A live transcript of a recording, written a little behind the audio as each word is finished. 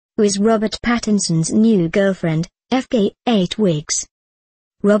who is Robert Pattinson's new girlfriend, FKA Twigs.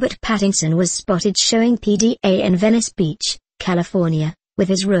 Robert Pattinson was spotted showing PDA in Venice Beach, California, with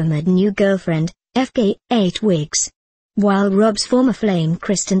his rumored new girlfriend, FKA Twigs. While Rob's former flame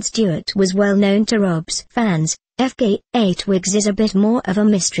Kristen Stewart was well known to Rob's fans, FKA Twigs is a bit more of a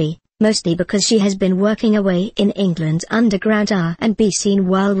mystery, mostly because she has been working away in England's underground R&B scene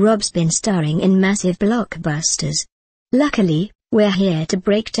while Rob's been starring in massive blockbusters. Luckily, we're here to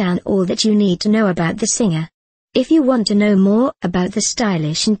break down all that you need to know about the singer. If you want to know more about the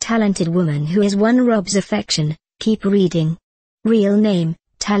stylish and talented woman who has won Rob's affection, keep reading. Real name,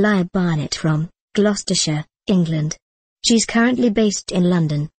 Talia Barnett, from Gloucestershire, England. She's currently based in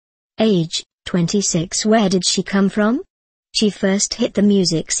London. Age, 26. Where did she come from? She first hit the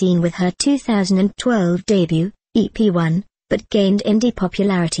music scene with her 2012 debut, EP1, but gained indie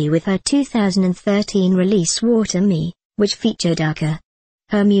popularity with her 2013 release Water Me, which featured Aka.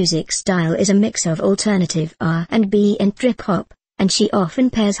 Her music style is a mix of alternative R&B and trip-hop, and she often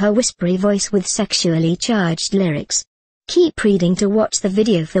pairs her whispery voice with sexually charged lyrics. Keep reading to watch the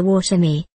video for Water Me.